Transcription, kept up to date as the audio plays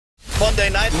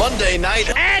Monday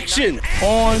night action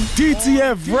on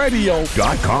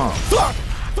DTFradio.com.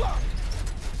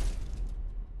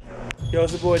 Yo,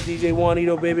 it's the boy DJ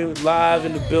Juanyto, baby, live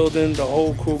in the building, the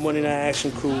whole crew, Monday Night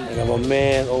Action crew. I got my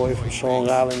man all the way from Strong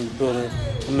Island in the building,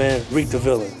 my man Reek Da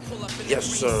Villian. Yes,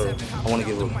 sir. I want to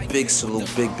give a big salute,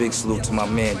 big salute to my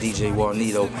man DJ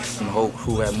Juanyto and the whole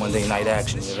crew at Monday Night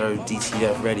Action. You heard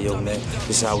DTF Radio, man. This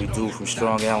is how we do from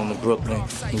Strong Island to Brooklyn,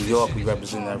 New York. We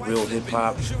represent that real hip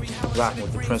hop, rocking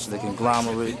with the Prince of the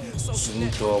Conglomerate.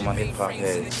 Salute to all my hip hop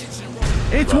heads.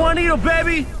 It's Juanyto,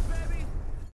 baby.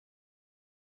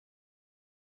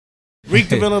 Reek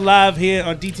Da Villian live here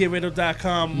on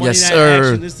DTFradio.com. Monday Yes, Night sir.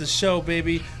 Action. This is the show,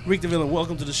 baby. Reek Da Villian,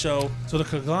 welcome to the show. So the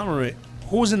Conglomerate.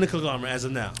 Who's in the Conglomerate as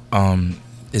of now?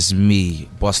 It's me,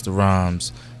 Busta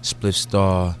Rhymes, Spliff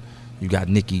Star. You got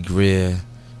Nikki Greer.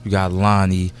 You got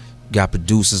Lonnie. You got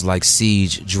producers like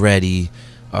Siege, Dreddy.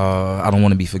 I don't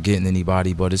want to be forgetting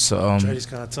anybody, but it's Dreddy's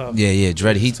kind of tough. Yeah,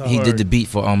 Dreddy. He did the beat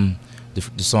for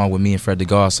the song with me and Fred the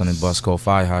Godson and Bus called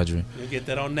Fire Hydrant. We'll get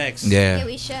that on next. Yeah,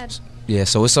 we should. Yeah,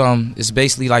 so it's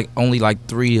basically like only like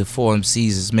 3 or 4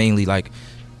 MCs. It's mainly like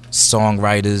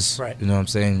songwriters. Right. You know what I'm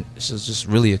saying? It's just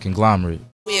really a conglomerate.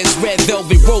 Wears red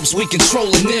velvet ropes, we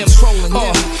controlling them.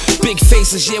 Big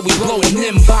faces, yeah, we blowing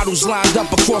them. Bottles lined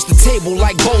up across the table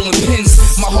like bowling pins.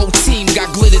 My whole team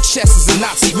got glittered chests and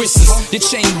Nazi wrists. Your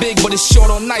chain big, but it's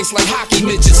short on nice like hockey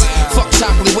midgets. Fuck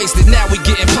chocolate wasted, now we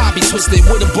getting poppy twisted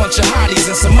with a bunch of hotties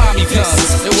and some mommy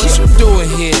guns. And what you doing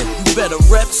here? You better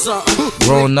rep something.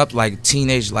 Growing up like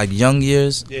teenage, like young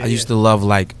years, I used to love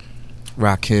like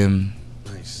Rakim,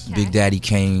 Big Daddy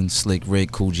Kane, Slick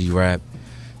Rick, Cool G Rap.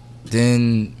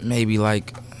 Then maybe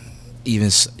like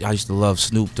even I used to love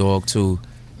Snoop Dogg too,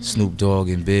 Snoop Dogg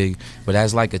and Big. But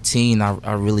as like a teen,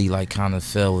 I really like kind of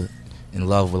fell in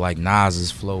love with like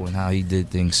Nas's flow and how he did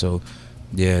things. So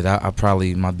yeah,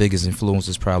 my biggest influence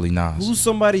is probably Nas. Who's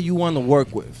somebody you want to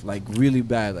work with, like really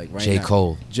bad, like right J. now?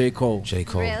 Cole. J. Cole.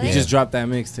 Really? He just dropped that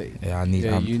mixtape. Yeah, I need.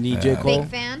 You need J. Cole. Big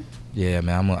fan? Yeah,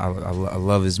 man, I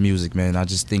love his music, man. I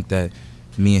just think that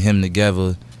me and him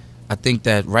together, I think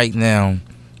that right now,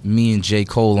 me and J.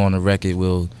 Cole on the record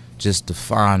will just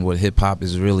define what hip-hop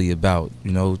is really about.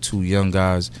 You know, 2 young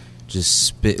guys just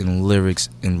spitting lyrics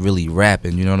and really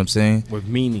rapping, you know what I'm saying? With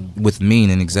meaning. With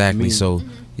meaning, exactly. Meaning. So,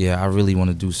 yeah, I really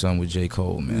want to do something with J.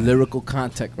 Cole, man. Lyrical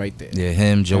contact right there. Yeah,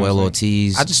 him, Joel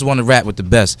Ortiz. I just want to rap with the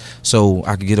best so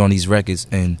I could get on these records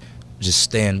and just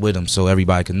stand with him so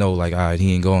everybody can know, like, all right,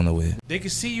 he ain't going nowhere. They can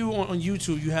see you on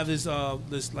YouTube. You have this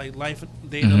like life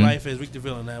day in the life as Reek Da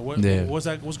Villian. Now,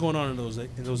 what's going on in those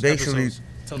Basically, episodes?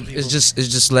 Tell the people. It's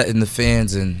just letting the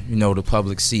fans and the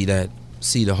public see the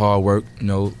hard work,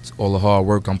 all the hard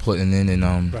work I'm putting in, and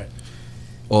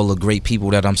all the great people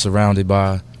that I'm surrounded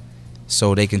by,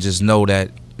 so they can just know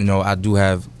that I do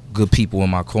have good people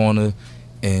in my corner.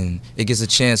 And it gets a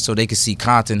chance so they can see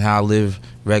content, how I live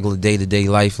regular day-to-day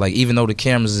life. Like, even though the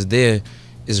cameras is there,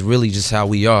 it's really just how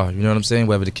we are. You know what I'm saying?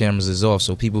 Whether the cameras is off,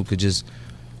 so people could just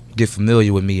get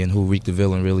familiar with me and who Reek Da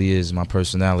Villian really is, my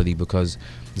personality, because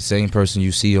the same person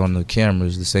you see on the camera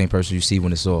is the same person you see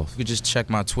when it's off. You could just check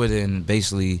my Twitter and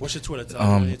basically... What's your Twitter?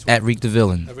 At Reek Da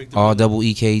Villian.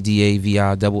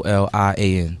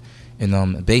 REEKDAVILLIAN.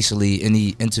 And basically, any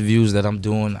interviews that I'm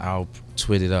doing, I'll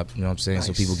tweet it up, you know what I'm saying,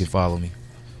 so people can follow me.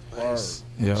 Nice.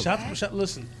 Yep.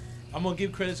 Listen, I'm gonna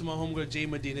give credit to my homegirl Jay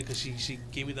Medina because she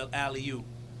gave me the alley-oop.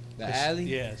 The alley?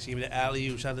 Yeah, she gave me the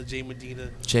alley-oop. Shout out to Jay Medina.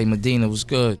 Jay Medina was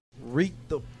good. Reek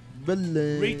Da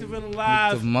Villian. Reek Da Villian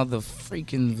live. The mother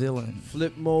freaking villain.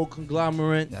 Flip mode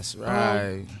conglomerate. That's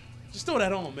right. Just throw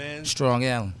that on, man. Strong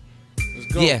Island.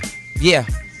 Let's go. Yeah.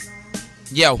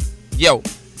 Yo.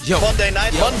 Monday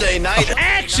night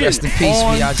Action Rest in peace,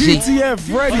 on B.I.G.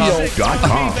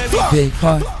 DTFradio.com. Big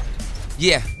pun.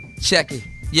 Yeah, check it.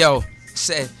 Yo,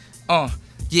 say,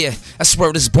 yeah, I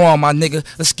swear this bomb, my nigga.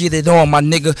 Let's get it on, my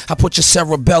nigga. I put your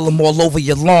cerebellum all over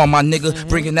your lawn, my nigga.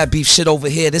 Bringing that beef shit over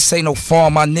here. This ain't no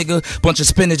farm, my nigga. Bunch of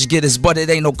spinach getters, but it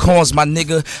ain't no corns, my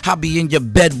nigga. I be in your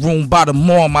bedroom by the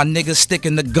morn, my nigga.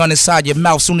 Sticking the gun inside your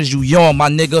mouth soon as you yawn, my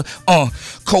nigga.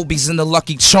 Kobe's in the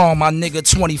Lucky Charm, my nigga.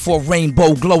 24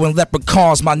 rainbow glowing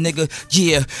leprechauns, my nigga.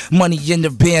 Yeah, money in the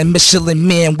band, Michelin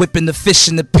man. Whipping the fish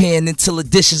in the pan until the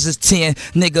dishes is 10,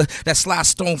 nigga. That Sly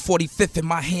Stone 45th in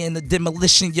my hand, the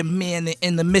demolition mission, your man, and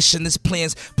in the mission is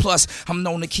plans. Plus, I'm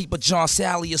known to keep a John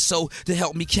Sally or so to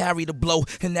help me carry the blow,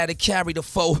 and that'll carry the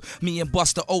foe. Me and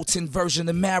Buster Oaten version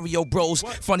of Mario Bros.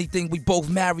 Funny thing, we both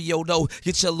Mario though.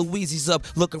 Get your Louisies up,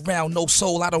 look around, no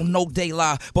soul. I don't know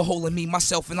daylight, but holding me,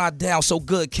 myself, and I down so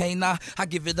good, can't I? I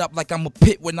give it up like I'm a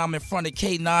pit when I'm in front of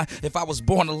K9. If I was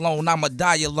born alone, I'ma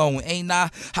die alone, ain't I?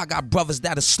 I got brothers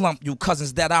that'll slump you,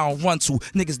 cousins that I don't run to,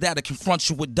 niggas that'll confront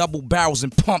you with double barrels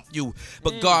and pump you.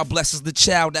 But God blesses the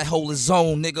child that hold his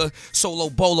own, nigga. Solo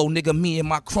bolo, nigga, me and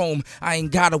my chrome. I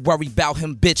ain't gotta worry about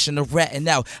him bitching or ratting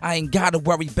out. I ain't gotta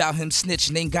worry about him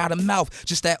snitching, ain't got a mouth.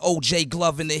 Just that OJ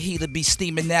glove in the heater be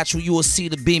steaming natural. You will see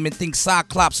the beam and think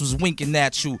Cyclops was winking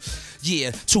at you.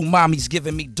 Yeah, two mommies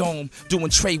giving me dome, doing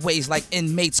trayways like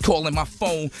inmates calling my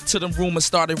phone. Till them rumors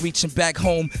started reaching back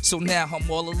home. So now I'm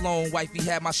all alone. Wifey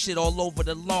had my shit all over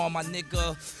the lawn, my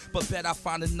nigga. But bet I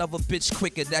find another bitch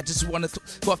quicker that just wanna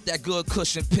off that good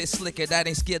cushion, piss slicker. That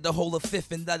ain't scared to hold a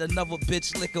fifth and let another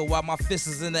bitch liquor while my fist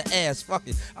is in the ass. Fuck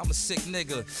it, I'm a sick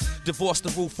nigga. Divorce the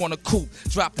roof on a coupe,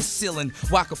 drop the ceiling,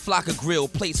 Waka Flocka grill,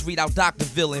 plates read out Dr.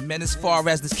 Villian. Man, as far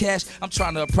as this cash, I'm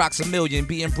trying to approx a million.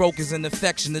 Being broke is an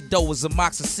infection, the dough is a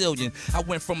moxicillion. I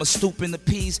went from a stoop in the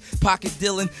peas, pocket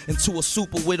dealing, into a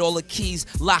super with all the keys,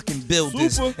 locking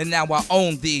buildings. And now I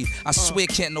own thee. I swear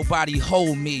can't nobody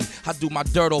hold me. I do my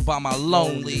dirt all by my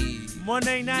lonely.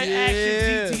 Monday Night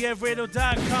Action,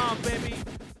 DTFradio.com,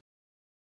 baby.